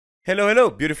Hello,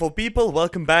 beautiful people,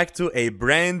 welcome back to a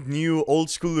brand new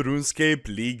old school RuneScape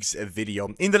Leagues video.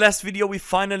 In the last video we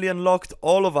finally unlocked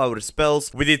all of our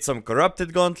spells, we did some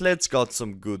corrupted gauntlets, got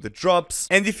some good drops,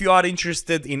 and if you are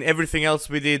interested in everything else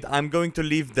we did, I'm going to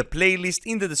leave the playlist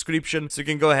in the description so you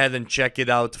can go ahead and check it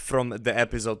out from the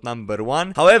episode number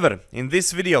 1. However, in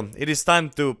this video it is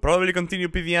time to probably continue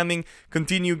PVMing,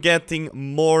 continue getting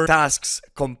more tasks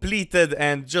completed,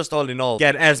 and just all in all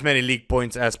get as many league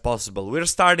points as possible. We're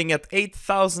starting at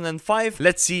 8005.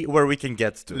 Let's see where we can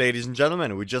get to. Ladies and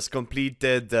gentlemen, we just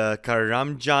completed the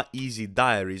Karamja Easy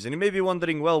Diaries, and you may be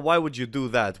wondering, well, why would you do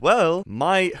that? Well,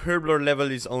 my Herblore level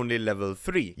is only level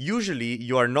 3. Usually,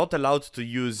 you are not allowed to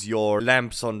use your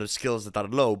lamps on the skills that are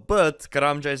low, but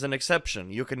Karamja is an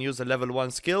exception. You can use a level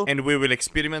 1 skill, and we will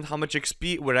experiment how much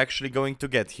XP we're actually going to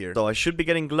get here. So I should be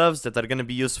getting gloves that are gonna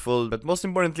be useful, but most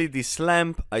importantly, this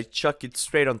lamp, I chuck it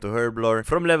straight onto Herblore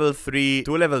from level 3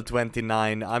 to level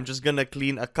 29. I'm just gonna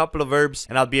clean a couple of herbs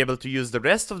and I'll be able to use the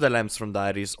rest of the lamps from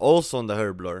diaries also on the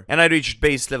Herblore. And I reached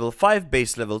base level 5,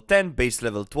 base level 10, base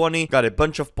level 20, got a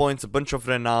bunch of points, a bunch of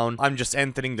renown. I'm just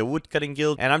entering the woodcutting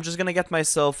guild and I'm just gonna get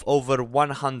myself over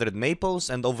 100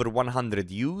 maples and over 100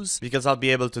 U's because I'll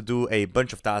be able to do a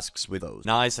bunch of tasks with those.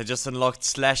 Nice, I just unlocked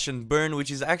slash and burn,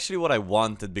 which is actually what I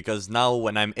wanted because now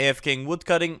when I'm AFKing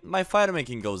woodcutting, my fire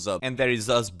making goes up and there is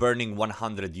us burning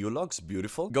 100 U logs.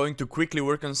 Beautiful. Going to quickly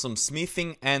work on some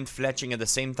smithing and fletching at the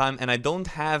same time, and I don't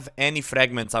have any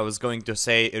fragments I was going to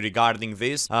say regarding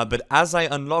this, but as I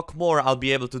unlock more I'll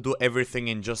be able to do everything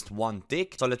in just one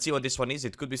tick. So let's see what this one is.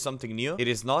 It could be something new. It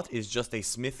is not. It's just a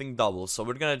smithing double, so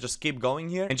we're gonna just keep going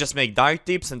here and just make dart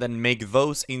tips and then make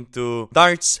those into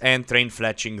darts and train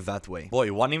fletching that way.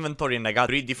 Boy, one inventory and I got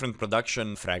 3 different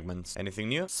production fragments. Anything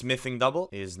new? Smithing double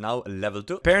is now level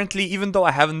 2. Apparently, even though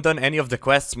I haven't done any of the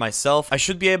quests myself, I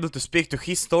should be able to speak to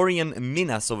historian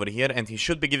Minas over here and he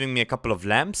should be giving me a couple of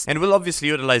lamps, and we'll obviously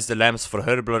utilize the lamps for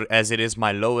Herblore as it is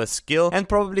my lowest skill and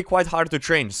probably quite hard to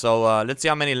train. So let's see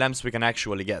how many lamps we can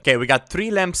actually get. Okay, we got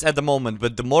 3 lamps at the moment,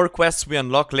 but the more quests we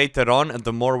unlock later on,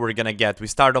 the more we're gonna get. We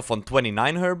start off on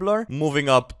 29 Herblore, moving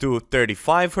up to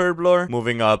 35 Herblore,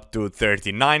 moving up to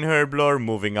 39 Herblore,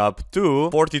 moving up to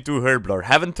 42 Herblore.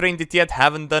 Haven't trained it yet,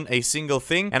 haven't done a single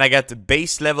thing, and I got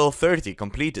base level 30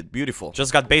 completed. Beautiful.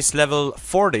 Just got base level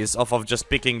 40s off of just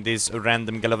picking these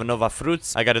random Galvanova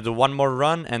fruits. I gotta do one more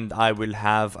run and I will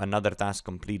have another task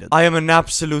completed. I am an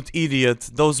absolute idiot.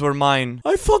 Those were mine.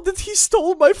 I thought that he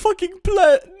stole my fucking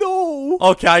plant. No.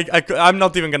 Okay, I'm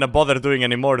not even gonna bother doing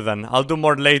any more then. I'll do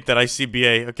more later. I see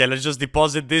BA. Okay, let's just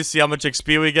deposit this, see how much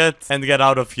XP we get, and get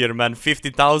out of here, man.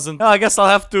 50,000. I guess I'll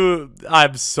have to...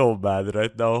 I'm so bad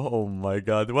right now. Oh my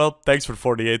god. Well, thanks for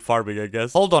 48 farming, I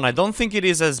guess. Hold on, I don't think it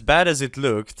is as bad as it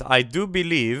looked. I do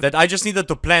believe that I just needed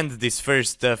to plant this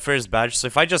first batch. So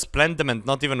if I just plant them and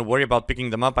not even worry about picking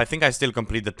them up, I think I still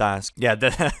complete the task. Yeah,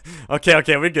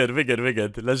 okay, we're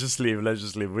good. Let's just leave,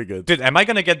 we're good. Dude, am I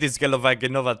gonna get this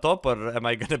Galvanova top or am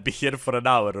I gonna be here for an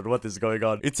hour or what is going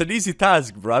on? It's an easy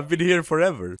task, bro. I've been here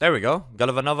forever. There we go.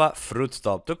 Galvanova fruit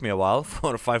top. Took me a while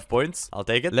for 5 points. I'll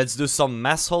take it. Let's do some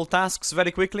mass haul tasks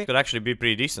very quickly. Could actually be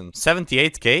pretty decent.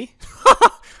 78k?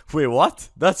 Wait, what?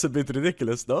 That's a bit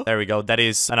ridiculous, though. There we go. That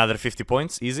is another 50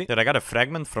 points. Easy. Did I got a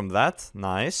fragment from that?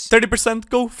 Nice. 30%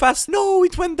 go fast. No,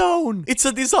 it went down. It's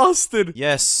a disaster.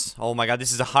 Yes. Oh my god,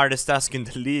 this is the hardest task in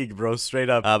the league, bro. Straight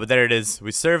up. But there it is.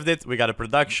 We served it. We got a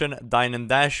production. Dine and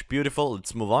dash. Beautiful.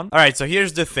 Let's move on. Alright, so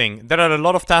here's the thing. There are a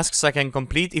lot of tasks I can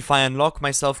complete if I unlock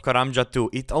myself Karamja 2.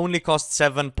 It only costs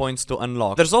 7 points to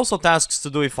unlock. There's also tasks to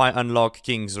do if I unlock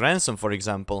King's Ransom, for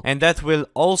example. And that will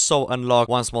also unlock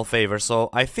one small favor. So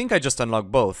I think I just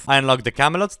unlocked both. I unlocked the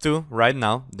Camelot too, right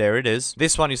now. There it is.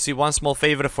 This one, you see, one small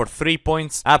favor for 3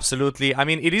 points. Absolutely. I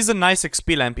mean, it is a nice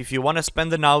XP lamp if you want to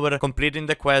spend an hour completing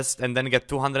the quest and then get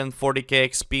 240k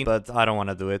XP, but I don't want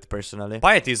to do it personally.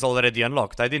 Piety is already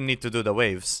unlocked. I didn't need to do the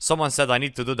waves. Someone said I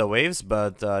need to do the waves,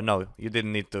 but no, you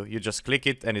didn't need to. You just click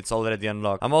it and it's already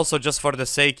unlocked. I'm also just for the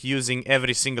sake using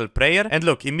every single prayer. And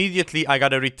look, immediately I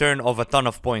got a return of a ton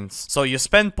of points. So you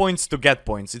spend points to get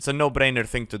points. It's a no-brainer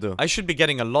thing to do. I should be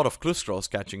getting a lot of clue scrolls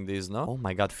catching these, no? Oh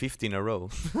my god, 50 in a row.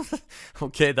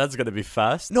 Okay, that's gonna be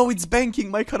fast. No, it's banking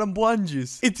my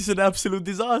Karambuanjis. It is an absolute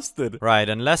disaster. Right,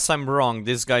 unless I'm wrong,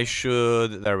 this guy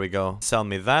should... There we go. Sell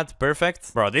me that.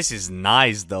 Perfect. Bro, this is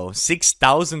nice, though.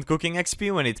 6,000 cooking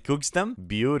XP when it cooks them.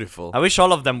 Beautiful. I wish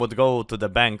all of them would go to the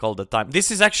bank all the time.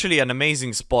 This is actually an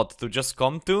amazing spot to just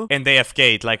come to and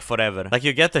AFK it, like, forever. Like,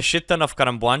 you get a shit ton of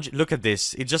Karambuanji. Look at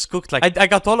this. It just cooked, like... I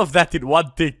got all of that in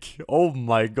one tick. Oh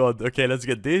my god. Okay, let's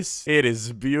get at this. It is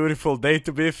a beautiful day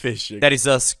to be fishing. That is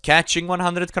us catching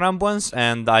 100 crambuans,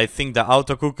 and I think the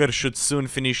auto cooker should soon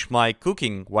finish my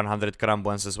cooking 100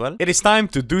 crambuans as well. It is time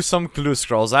to do some clue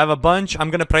scrolls. I have a bunch.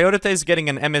 I'm gonna prioritize getting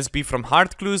an MSB from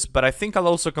hard clues, but I think I'll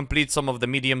also complete some of the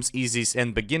mediums, easies,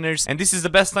 and beginners. And this is the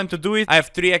best time to do it. I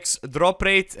have 3x drop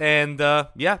rate, and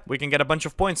yeah, we can get a bunch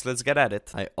of points. Let's get at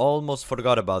it. I almost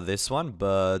forgot about this one,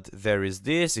 but there is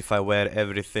this if I wear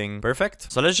everything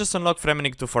perfect. So let's just unlock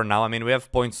Fremennik 2 for now. I mean, we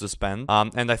have points to spend,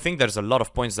 and I think there's a lot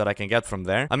of points that I can get from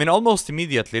there. I mean, almost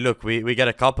immediately, look, we get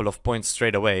a couple of points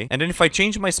straight away. And then if I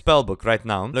change my spellbook right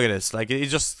now, look at this, like, it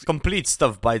just completes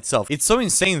stuff by itself. It's so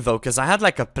insane though, because I had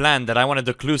like a plan that I wanted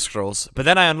to clue scrolls, but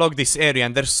then I unlocked this area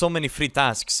and there's so many free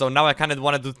tasks, so now I kind of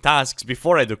want to do tasks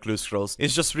before I do clue scrolls.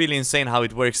 It's just really insane how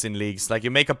it works in leagues. Like,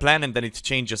 you make a plan and then it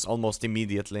changes almost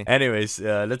immediately. Anyways,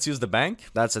 let's use the bank.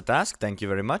 That's a task, thank you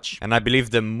very much. And I believe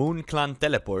the Moon Clan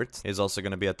teleport is also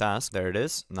gonna be a task. There it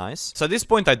is, nice. So at this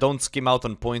point I don't skim out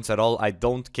on points at all. I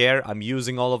don't care, I'm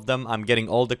using all of them. I'm getting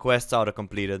all the quests out of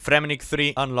completed. Fremennik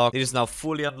 3 unlocked. It is now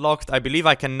fully unlocked. I believe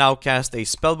I can now cast a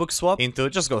spellbook swap into,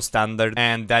 just go standard,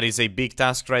 and that is a big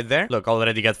task right there. Look,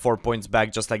 already get 4 points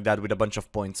back just like that with a bunch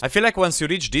of points. I feel like once you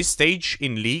reach this stage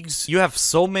in leagues, you have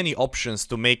so many options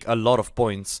to make a lot of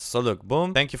points. So look,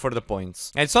 boom, thank you for the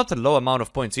points. And it's not a low amount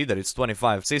of points either, it's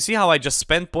 25. So you see how I just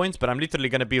spent points, but I'm literally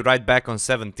gonna be right back on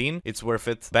 17. It's worth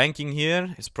it. Banking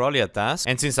here is probably a task,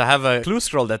 and since I have a clue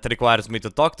scroll that requires me to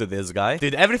talk to this guy,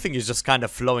 dude, everything is just kind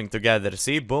of flowing together.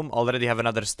 See, boom, already have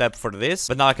another step for this,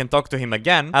 but now I can talk to him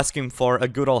again, ask him for a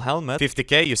good old helmet.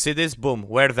 50k, you see this, boom,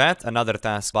 wear that. Another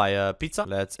task, buy a pizza.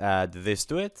 Let's add this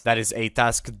to it. That is a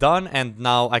task done, and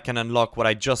now I can unlock what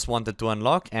I just wanted to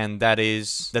unlock, and that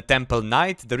is the Temple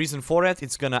Knight. The reason for it,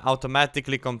 it's gonna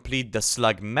automatically complete the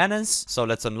Slug Menace, so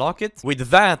let's unlock it. With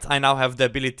that, I now have the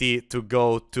ability to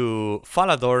go to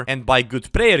Falador and buy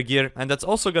good prayer gear, and that's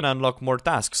also gonna unlock more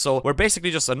tasks. So we're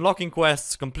basically just unlocking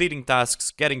quests, completing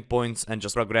tasks, getting points, and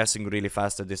just progressing really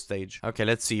fast at this stage. Okay,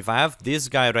 let's see. If I have this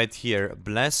guy right here,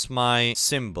 bless my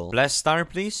symbol. Bless star,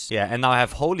 please. Yeah, and now I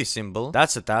have holy symbol.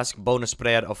 That's a task. Bonus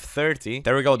prayer of 30.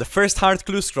 There we go. The first hard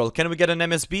clue scroll. Can we get an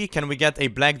MSB? Can we get a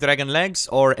black dragon legs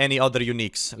or any other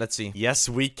uniques? Let's see. Yes,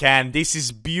 we can. This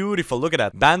is beautiful. Look at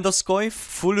that. Bandoskoif,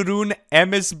 full rune,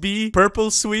 MSB,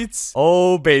 purple sweets.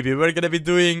 Oh, baby. We're gonna be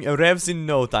doing revs in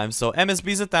no time. So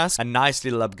MSB is a task. A nice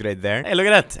little upgrade there. Hey, look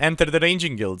at that. Enter the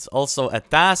ranging guilds. Also a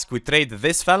task. We trade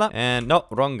this fella. And no,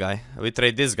 wrong guy. We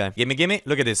trade this guy. Gimme, gimme.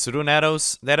 Look at this. Rune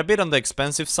arrows. They're a bit on the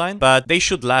expensive side, but they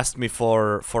should last me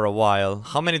for a while.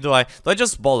 How many do I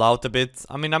just ball out a bit?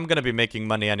 I mean, I'm gonna be making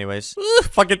money anyways.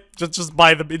 Fuck it. Just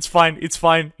buy them. It's fine. It's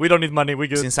fine. We don't need money. We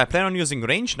good. Since I plan on using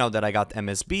range now that I got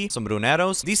MSB, some rune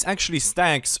arrows, this actually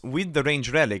stacks with the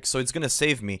range relic, so it's gonna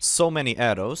save me so many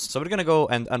arrows. So we're gonna go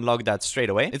and unlock that straight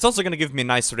away. It's also gonna give me a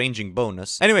nice ranging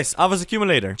bonus. Anyways, Ava's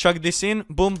accumulator. Chuck this in.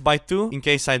 Boom, buy 2 in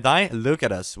case I die. Look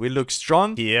at us. We look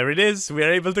strong. Here it is. We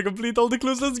are able to complete all the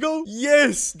clues. Let's go.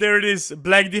 Yes, there it is.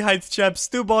 Black Dehide chaps,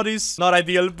 2 bodies. Not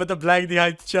ideal, but the Black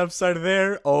Dehide chaps are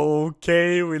there.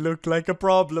 Okay, we look like a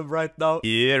problem right now.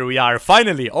 Here we are.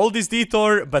 Finally, all this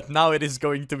detour, but now it is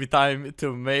going to be time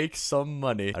to make some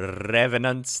money.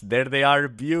 Revenants, there they are.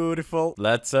 Beautiful.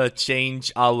 Let's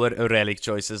change our relic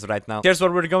choices right now. Here's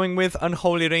what we're going with.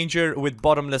 Unholy Ranger with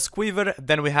Bottomless Quiver.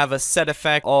 Then we have a set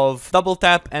effect of double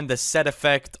tap and the set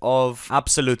effect of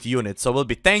absolute unit. So we'll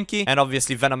be tanky, and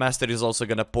obviously Venomaster is also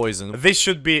gonna poison. This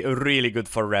should be really good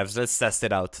for revs. Let's test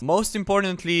it out. Most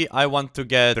importantly, I want to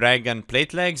get dragon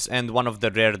plate legs and one of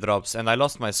the rare drops, and I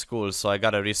lost my school, so I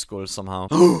gotta reschool somehow.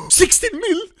 16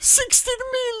 mil! 16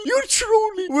 mil! You're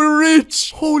trolling! We're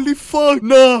rich! Holy fuck!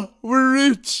 Nah, we're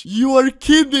rich! You are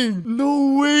kidding!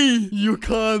 No way! You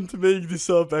can't make this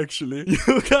up, actually.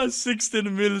 You got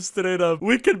 16 mil straight up.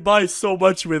 We can buy so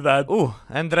much with that. Oh,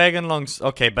 and dragon lungs.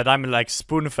 Okay, but I'm like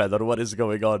spoon-fed, or what is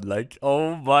going on? Like,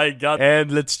 oh my god.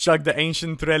 And let's chuck the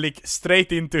ancient relic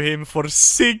straight into him for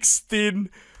 16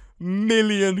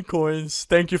 million coins.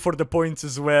 Thank you for the points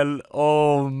as well.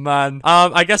 Oh man.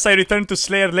 I guess I return to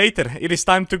Slayer later. It is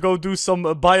time to go do some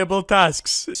buyable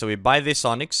tasks. So we buy this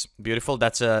Onyx. Beautiful.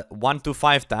 That's a 1 to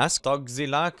 5 task.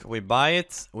 Togzilak. We buy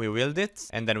it. We wield it.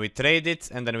 And then we trade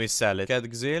it. And then we sell it.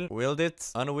 Kedgzil. Wield it.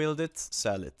 Unwield it.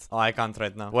 Sell it. Oh, I can't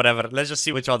right now. Whatever. Let's just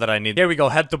see which other I need. Here we go.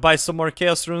 Had to buy some more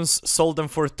Chaos Runes. Sold them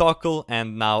for Toggle.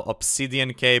 And now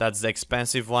Obsidian Cape. That's the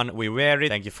expensive one. We wear it.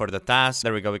 Thank you for the task.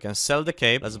 There we go. We can sell the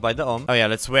cape. Let's buy the Om. Oh yeah,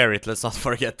 let's wear it. Let's not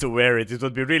forget to wear it. It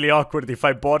would be really awkward if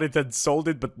I bought it and sold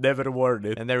it but never worn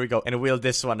it. And there we go. And wield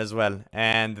this one as well.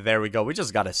 And there we go. We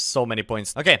just got so many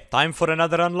points. Okay, time for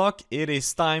another unlock. It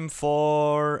is time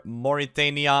for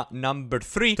Mauritania number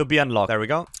 3 to be unlocked. There we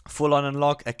go. full on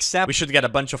unlock, except we should get a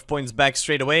bunch of points back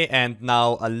straight away, and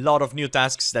now a lot of new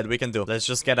tasks that we can do. Let's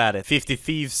just get at it. 50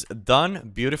 thieves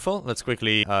done. Beautiful. Let's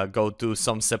quickly go do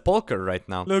some sepulcher right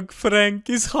now. Look, Frank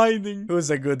is hiding. Who's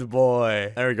a good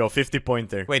boy? There we go, 50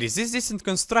 pointer. Wait, is this decent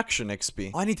construction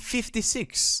XP? Oh, I need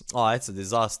 56. Oh, it's a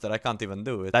disaster. I can't even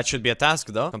do it. That should be a task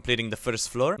though. Completing the first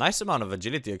floor. Nice amount of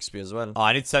agility XP as well. Oh,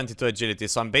 I need 72 agility,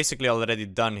 so I'm basically already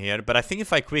done here. But I think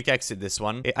if I quick exit this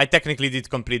one, I technically did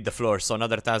complete the floor, so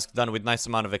another task done with nice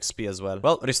amount of XP as well.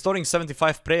 Well, restoring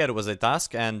 75 prayer was a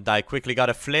task, and I quickly got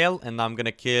a flail, and now I'm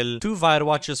gonna kill 2 fire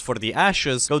watches for the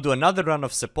ashes. Go do another run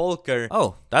of sepulcher.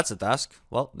 Oh, that's a task.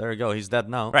 Well, there we go. He's dead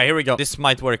now. Right, here we go. This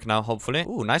might work now, hopefully.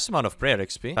 Ooh, nice amount of prayer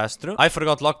XP. Pass through. I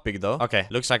forgot lockpick though. Okay,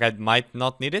 looks like I might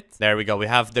not need it. There we go. We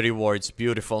have the rewards.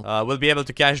 Beautiful. We'll be able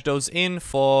to cash those in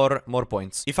for more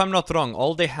points. If I'm not wrong,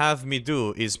 all they have me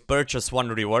do is purchase 1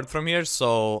 reward from here,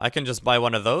 so I can just buy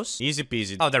one of those. Easy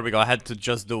peasy. Oh, there we go. I had to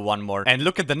just do one more. And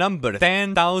look at the number.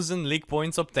 10,000 league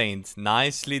points obtained.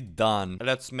 Nicely done.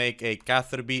 Let's make a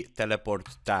Catherby teleport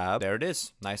tab. There it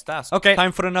is. Nice task. Okay,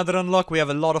 time for another unlock. We have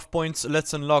a lot of points.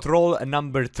 Let's unlock roll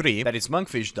number 3. That is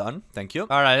monkfish done. Thank you.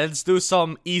 Alright, let's do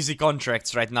some easy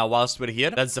contracts right now whilst we're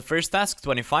here. That's the first task,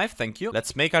 25. Thank you.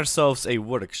 Let's make ourselves a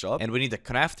workshop. And we need a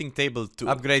crafting table to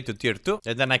upgrade to tier 2.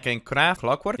 And then I can craft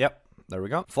clockwork. Yep. There we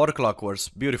go. 4 clockworks.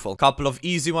 Beautiful. Couple of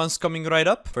easy ones coming right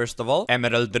up. First of all,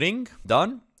 emerald ring.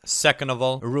 Done. Second of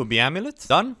all, ruby amulet.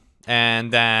 Done.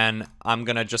 And then I'm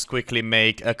gonna just quickly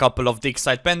make a couple of dig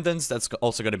site pendants. That's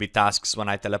also gonna be tasks when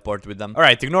I teleport with them.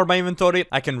 Alright, ignore my inventory.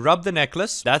 I can rub the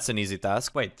necklace. That's an easy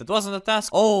task. Wait, that wasn't a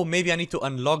task? Oh, maybe I need to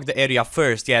unlock the area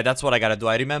first. Yeah, that's what I gotta do.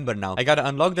 I remember now. I gotta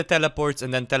unlock the teleports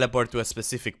and then teleport to a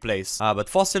specific place. But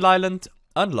Fossil Island...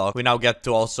 unlock. We now get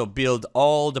to also build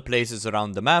all the places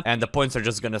around the map, and the points are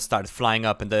just gonna start flying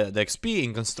up, and the XP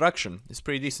in construction is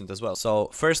pretty decent as well. So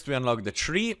first we unlock the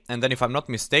tree, and then if I'm not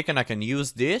mistaken, I can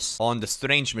use this on the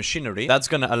strange machinery. That's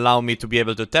gonna allow me to be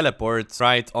able to teleport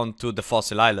right onto the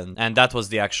fossil island, and that was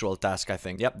the actual task, I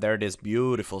think. Yep, there it is.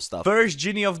 Beautiful stuff. First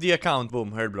genie of the account.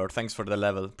 Boom, Herblord, thanks for the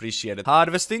level. Appreciate it.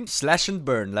 Harvesting, slash and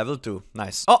burn, level 2.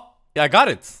 Nice. Oh! Yeah, I got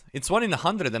it. It's 1 in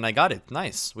 100 and I got it.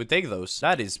 Nice. We take those.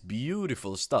 That is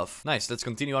beautiful stuff. Nice. Let's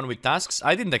continue on with tasks.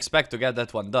 I didn't expect to get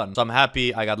that one done, so I'm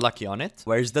happy I got lucky on it.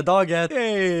 Where's the dog at?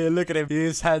 Hey, look at him.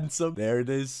 He's handsome. There it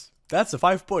is. That's a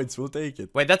 5 points, we'll take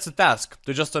it. Wait, that's a task,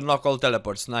 to just unlock all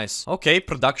teleports, nice. Okay,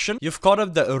 production. You've caught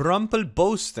up the Rumple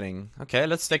bowstring. Okay,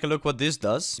 let's take a look what this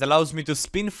does. It allows me to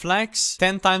spin flax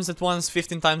 10 times at once,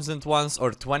 15 times at once,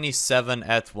 or 27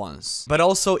 at once. But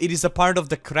also, it is a part of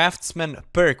the craftsman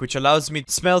perk, which allows me to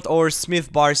smelt ores,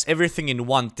 smith bars, everything in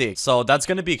one tick. So that's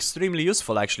gonna be extremely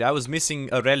useful, actually. I was missing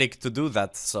a relic to do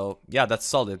that, so yeah, that's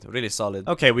solid, really solid.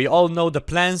 Okay, we all know the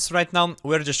plans right now.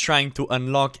 We're just trying to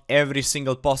unlock every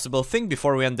single possible thing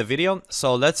before we end the video,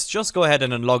 so let's just go ahead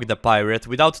and unlock the pirate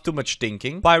without too much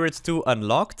thinking. Pirate 2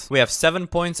 unlocked. We have 7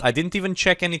 points. I didn't even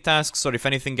check any tasks or if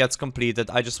anything gets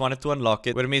completed. I just wanted to unlock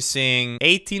it. We're missing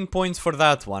 18 points for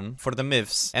that one, for the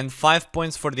myths, and 5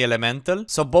 points for the elemental.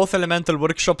 So both elemental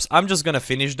workshops, I'm just gonna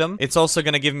finish them. It's also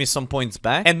gonna give me some points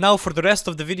back. And now for the rest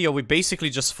of the video, we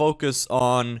basically just focus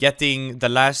on getting the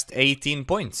last 18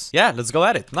 points. Yeah, let's go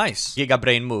at it. Nice. Giga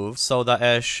Brain move. Soda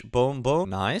Ash. Boom, boom.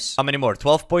 Nice. How many more?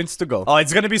 12 points to go. Oh,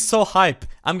 it's gonna be so hype.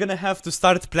 I'm gonna have to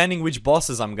start planning which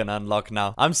bosses I'm gonna unlock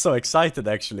now. I'm so excited,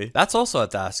 actually. That's also a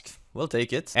task. We'll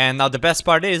take it. And now the best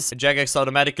part is, Jagex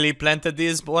automatically planted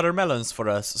these watermelons for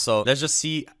us. So let's just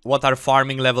see what our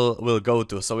farming level will go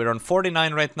to. So we're on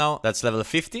 49 right now. That's level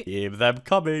 50. Keep them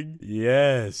coming.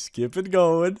 Yes, keep it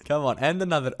going. Come on, and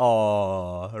another.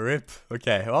 Oh, rip.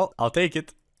 Okay, well, I'll take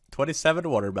it. 27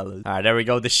 watermelons. Alright, there we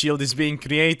go. The shield is being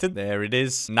created. There it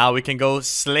is. Now we can go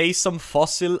slay some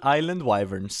fossil island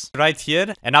wyverns. Right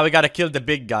here. And now we gotta kill the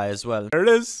big guy as well. There it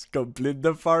is. Complete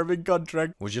the farming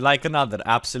contract. Would you like another?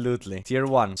 Absolutely. Tier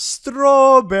 1.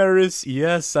 Strawberries.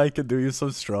 Yes, I can do you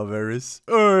some strawberries.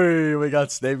 Hey, we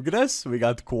got snake grass. We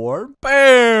got corn.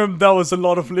 Bam! That was a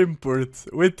lot of limport.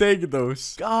 We take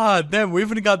those. God damn, we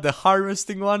even got the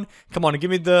harvesting one. Come on, give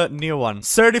me the new one.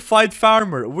 Certified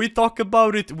farmer. We talk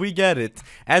about it. We get it.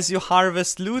 As you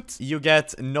harvest loot, you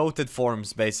get noted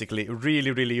forms, basically.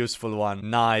 Really, really useful one.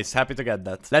 Nice. Happy to get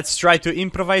that. Let's try to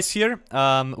improvise here.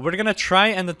 We're gonna try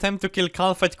and attempt to kill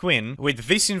Calphite Queen with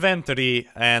this inventory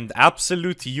and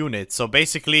absolute unit. So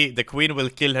basically, the queen will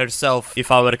kill herself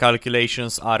if our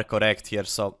calculations are correct here.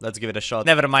 So let's give it a shot.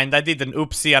 Never mind. I did an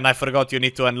oopsie and I forgot you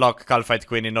need to unlock Calphite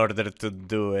Queen in order to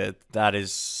do it. That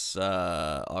is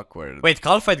awkward. Wait,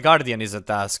 Calphite Guardian is a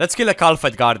task. Let's kill a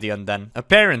Calphite Guardian then.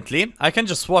 Apparently, I can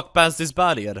just walk past this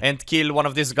barrier and kill one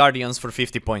of these guardians for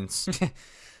 50 points.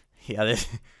 Yeah,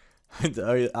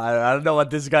 I don't know what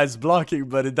this guy's blocking,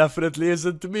 but it definitely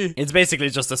isn't to me. It's basically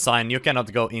just a sign. You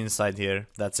cannot go inside here.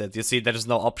 That's it. You see, there's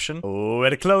no option. Oh,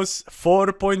 we're close.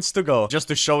 4 points to go. Just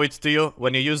to show it to you,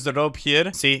 when you use the rope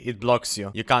here, see, it blocks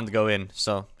you. You can't go in.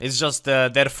 So it's just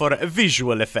there for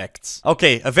visual effects.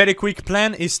 Okay, a very quick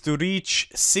plan is to reach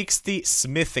 60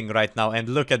 smithing right now. And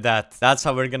look at that. That's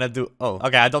how we're gonna do. Oh,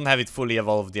 okay. I don't have it fully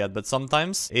evolved yet, but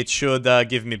sometimes it should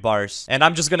give me bars. And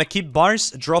I'm just gonna keep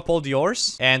bars, drop all the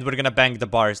ores, and we're gonna bank the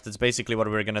bars. That's basically what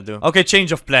we're gonna do. Okay,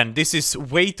 change of plan. This is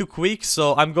way too quick,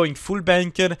 so I'm going full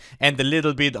banker and a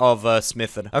little bit of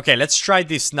smither. Okay, let's try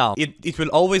this now. It will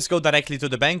always go directly to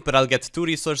the bank, but I'll get 2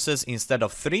 resources instead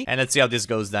of 3. And let's see how this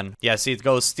goes then. Yeah, see, it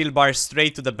goes steel bars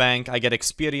straight to the bank. I get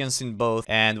experience in both,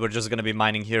 and we're just gonna be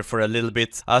mining here for a little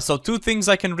bit. So 2 things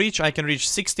I can reach. I can reach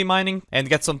 60 mining and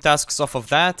get some tasks off of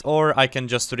that, or I can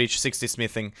just reach 60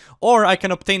 smithing. Or I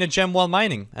can obtain a gem while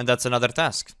mining, and that's another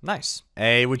task. Nice.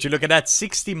 Hey, would you look at that?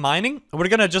 60 mining. We're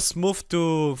gonna just move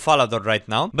to Falador right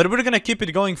now, but we're gonna keep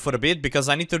it going for a bit because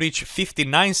I need to reach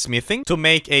 59 smithing to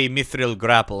make a mithril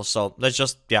grapple. So let's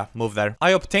just, yeah, move there.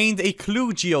 I obtained a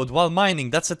clue geode while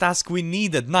mining. That's a task we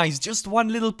needed. Nice. Just 1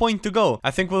 little point to go.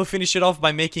 I think we'll finish it off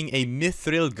by making a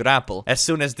mithril grapple as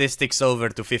soon as this ticks over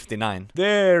to 59.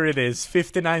 There it is.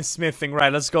 59 smithing.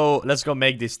 Right, let's go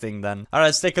make this thing then. All right,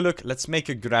 let's take a look. Let's make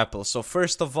a grapple. So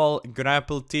first of all,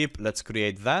 grapple tip. Let's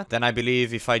create that. Then I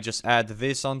believe if I just add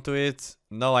this onto it.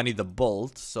 No, I need a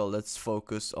bolt, so let's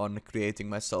focus on creating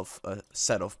myself a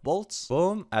set of bolts.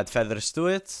 Boom, add feathers to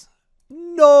it.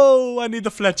 No, I need the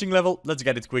fletching level. Let's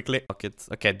get it quickly.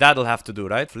 Okay, that'll have to do,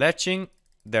 right? Fletching.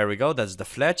 There we go, that's the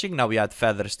fletching. Now we add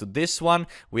feathers to this one.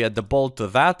 We add the bolt to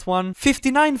that one.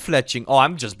 59 fletching. Oh,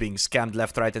 I'm just being scammed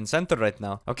left, right, and center right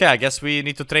now. Okay, I guess we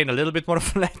need to train a little bit more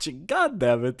fletching. God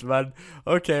damn it, man.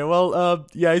 Okay, well,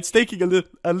 yeah, it's taking a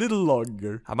little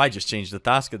longer. I might just change the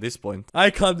task at this point. I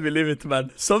can't believe it,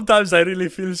 man. Sometimes I really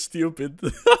feel stupid.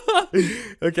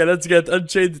 Okay, let's get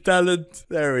Unchained Talent.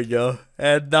 There we go.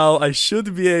 And now I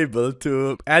should be able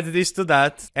to add this to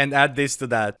that and add this to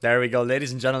that. There we go,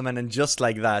 ladies and gentlemen, and just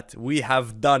like that, we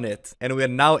have done it. And we are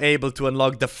now able to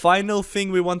unlock the final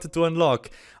thing we wanted to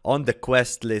unlock on the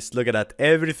quest list. Look at that,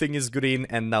 everything is green,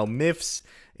 and now myths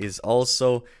is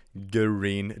also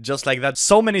green. Just like that,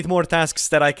 so many more tasks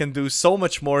that I can do, so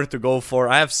much more to go for.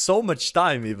 I have so much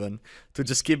time even to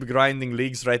just keep grinding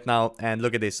leagues right now. And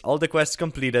look at this, all the quests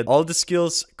completed, all the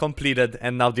skills completed,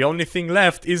 and now the only thing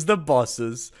left is the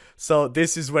bosses. So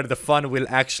this is where the fun will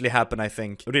actually happen, I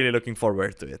think. Really looking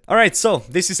forward to it. Alright, so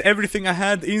this is everything I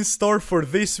had in store for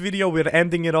this video. We're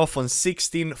ending it off on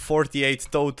 1648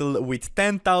 total with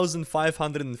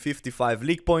 10,555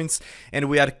 league points, and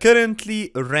we are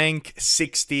currently rank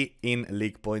 60 in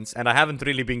league points, and I haven't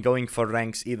really been going for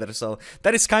ranks either, so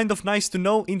that is kind of nice to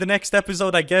know. In the next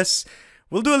episode, I guess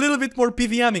we'll do a little bit more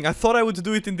PVMing. I thought I would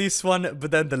do it in this one, but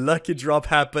then the lucky drop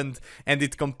happened and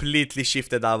it completely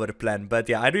shifted our plan. But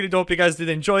yeah, I really hope you guys did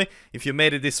enjoy. If you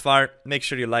made it this far, make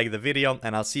sure you like the video,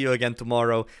 and I'll see you again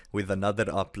tomorrow with another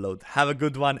upload. Have a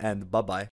good one, and bye-bye.